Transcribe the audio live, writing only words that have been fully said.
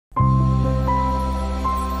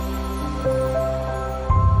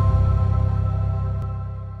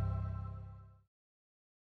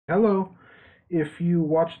Hello. If you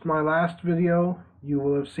watched my last video, you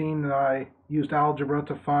will have seen that I used algebra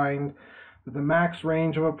to find that the max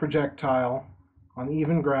range of a projectile on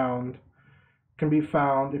even ground can be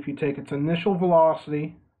found if you take its initial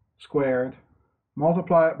velocity squared,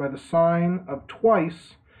 multiply it by the sine of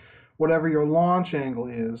twice whatever your launch angle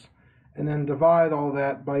is, and then divide all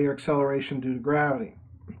that by your acceleration due to gravity.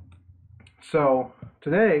 So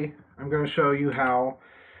today I'm going to show you how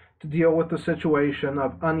to deal with the situation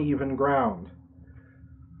of uneven ground.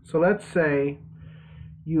 So let's say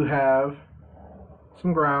you have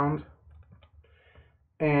some ground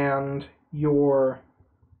and your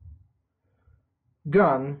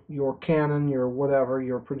gun, your cannon, your whatever,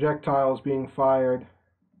 your projectile is being fired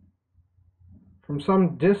from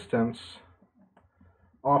some distance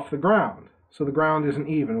off the ground. So the ground isn't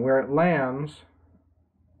even. Where it lands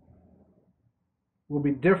will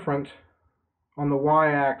be different on the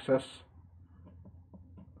y-axis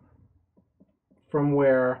from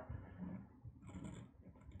where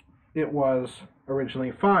it was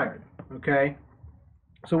originally fired. Okay?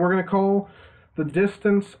 So we're going to call the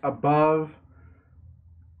distance above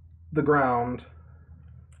the ground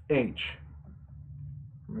h.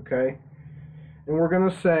 Okay? And we're going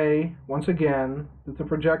to say, once again, that the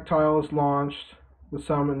projectile is launched with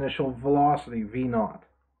some initial velocity, v0.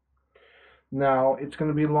 Now, it's going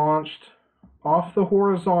to be launched off the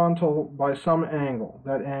horizontal by some angle.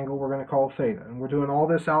 That angle we're going to call theta. And we're doing all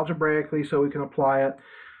this algebraically so we can apply it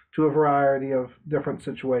to a variety of different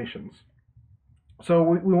situations. So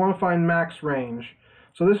we want to find max range.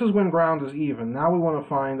 So this is when ground is even. Now we want to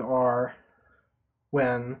find r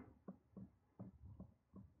when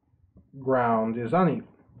ground is uneven.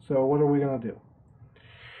 So what are we going to do?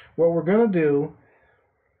 What we're going to do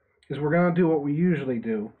is we're going to do what we usually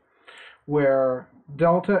do, where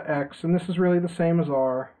delta x, and this is really the same as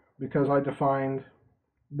r because I defined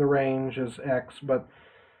the range as x, but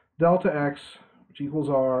delta x, which equals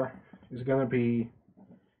r, is going to be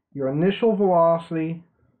your initial velocity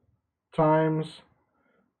times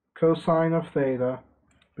cosine of theta,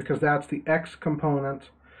 because that's the x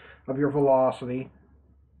component of your velocity.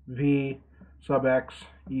 V sub x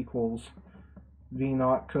equals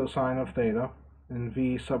v0 cosine of theta, and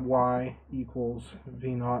v sub y equals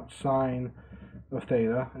v0 sine of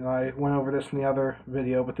theta. And I went over this in the other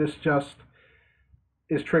video, but this just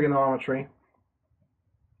is trigonometry.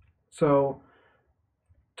 So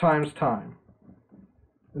times time.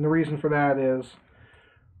 And the reason for that is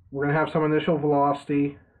we're going to have some initial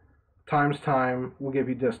velocity times time will give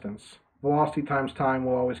you distance. Velocity times time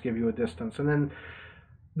will always give you a distance. And then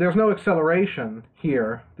there's no acceleration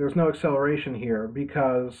here. There's no acceleration here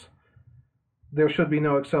because there should be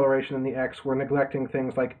no acceleration in the x. We're neglecting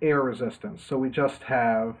things like air resistance. So we just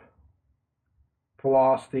have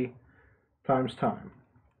velocity times time.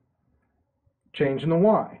 Change in the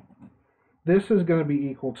y. This is going to be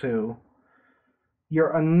equal to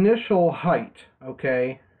your initial height,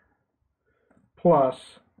 okay,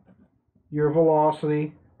 plus your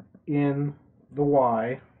velocity in the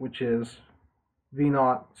y, which is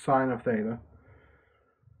v0 sine of theta,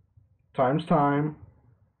 times time,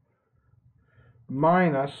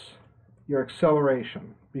 minus your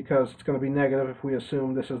acceleration, because it's going to be negative if we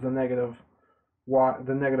assume this is the negative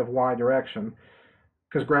y direction,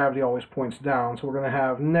 because gravity always points down. So we're going to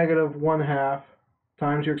have negative 1/2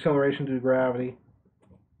 times your acceleration due to gravity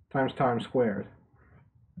times time squared.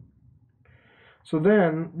 So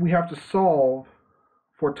then we have to solve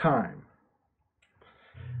for time.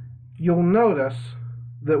 You'll notice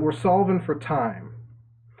that we're solving for time.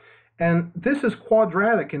 And this is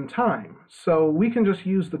quadratic in time. So we can just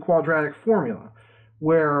use the quadratic formula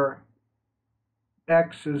where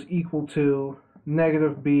x is equal to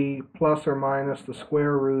negative b plus or minus the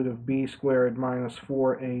square root of b squared minus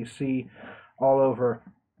 4ac all over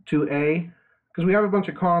 2a. Because we have a bunch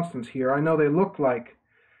of constants here. I know they look like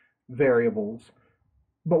variables,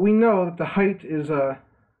 but we know that the height is a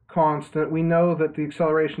constant. We know that the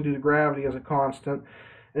acceleration due to gravity is a constant,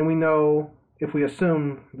 and we know if we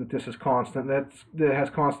assume that this is constant, that it has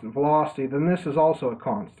constant velocity, then this is also a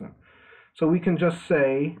constant. So we can just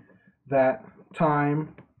say that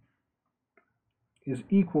time is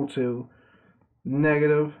equal to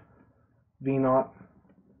negative v0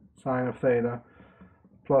 sine of theta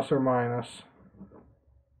plus or minus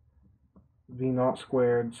v0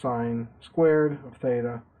 squared sine squared of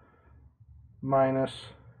theta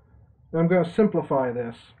minus, and I'm going to simplify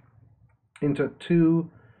this into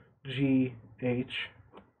 2gh,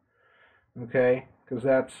 okay, because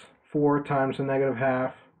that's 4 times the negative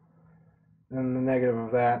half and the negative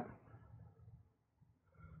of that.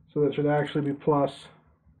 So that should actually be plus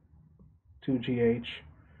 2gh.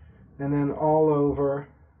 and then all over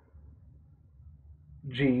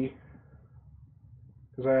G,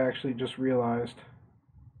 because I actually just realized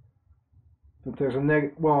that there's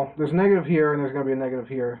there's a negative here and there's going to be a negative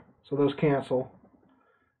here, so those cancel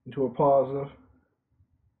into a positive.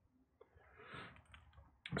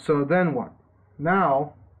 So then what?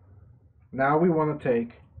 Now we want to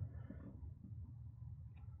take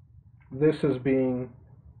this as being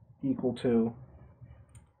equal to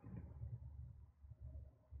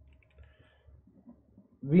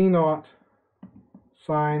V naught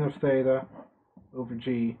sine of theta over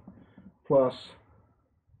G plus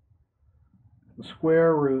the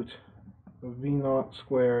square root of V naught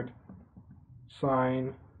squared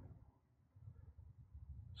sine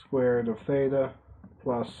squared of theta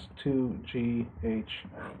plus 2gh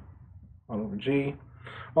all over G.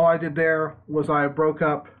 All I did there was I broke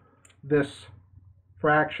up this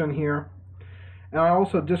fraction here, and I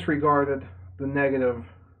also disregarded the negative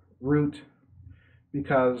root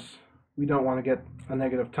because we don't want to get a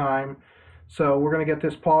negative time. So we're going to get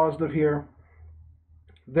this positive here.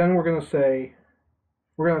 Then we're going to say,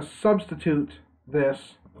 we're going to substitute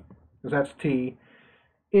this, because that's t,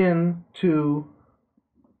 into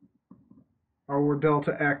our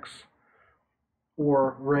delta x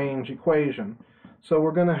or range equation. So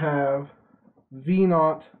we're going to have v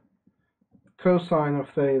naught cosine of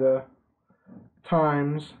theta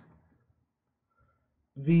times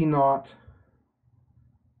v naught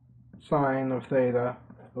sine of theta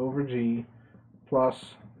over G plus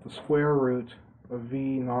the square root of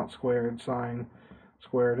v naught squared sine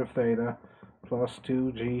squared of theta plus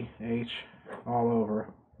 2gh all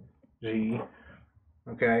over G.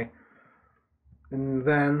 Okay, and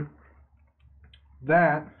then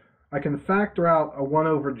that I can factor out a 1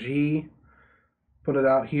 over G, put it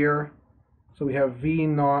out here, so we have v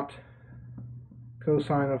naught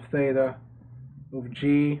cosine of theta over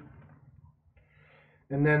G,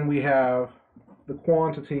 and then we have the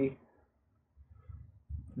quantity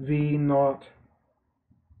v naught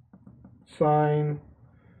sine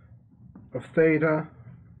of theta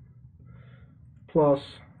plus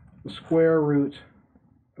the square root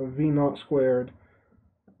of v naught squared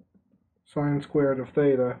sine squared of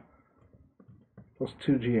theta plus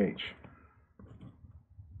 2gh.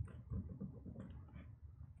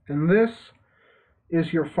 And this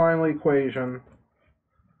is your final equation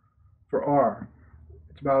for R.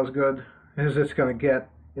 It's about as good as it's going to get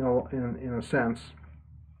in a sense.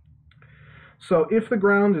 So if the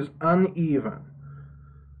ground is uneven,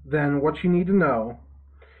 then what you need to know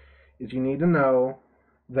is you need to know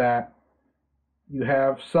that you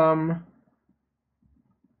have some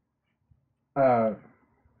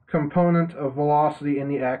component of velocity in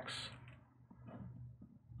the x,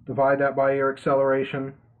 divide that by your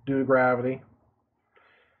acceleration due to gravity,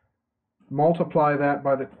 multiply that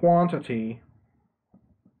by the quantity,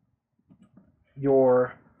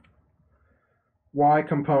 your y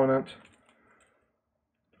component,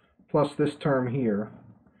 plus this term here,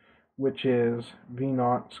 which is v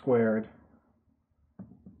naught squared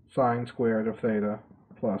sine squared of theta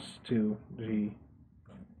plus 2gh.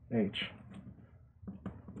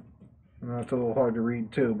 That's a little hard to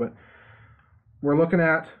read too, but we're looking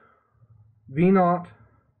at v naught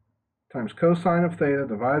times cosine of theta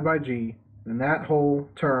divided by g, and that whole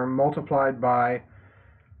term multiplied by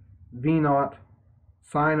v naught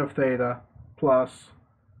sine of theta plus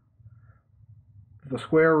the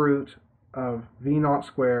square root of v naught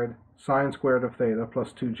squared sine squared of theta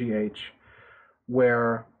plus 2gh,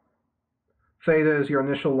 where theta is your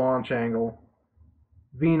initial launch angle,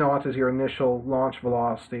 v naught is your initial launch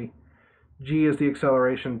velocity, g is the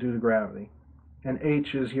acceleration due to gravity, and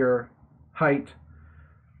h is your height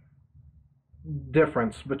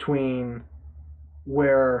difference between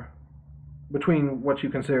what you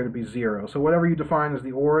consider to be zero. So whatever you define as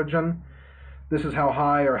the origin, this is how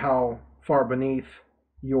high or how far beneath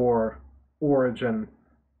your origin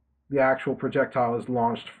the actual projectile is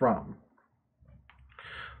launched from.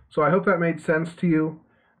 So I hope that made sense to you.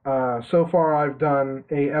 So far I've done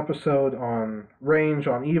an episode on range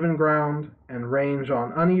on even ground and range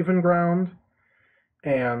on uneven ground,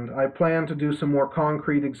 and I plan to do some more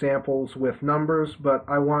concrete examples with numbers, but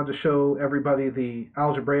I wanted to show everybody the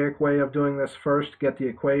algebraic way of doing this first, get the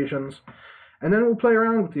equations, and then we'll play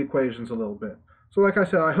around with the equations a little bit. So like I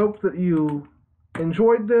said, I hope that you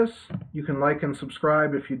enjoyed this. You can like and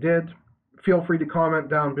subscribe if you did. Feel free to comment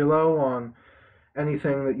down below on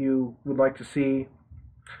anything that you would like to see,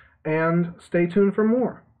 and stay tuned for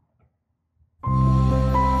more.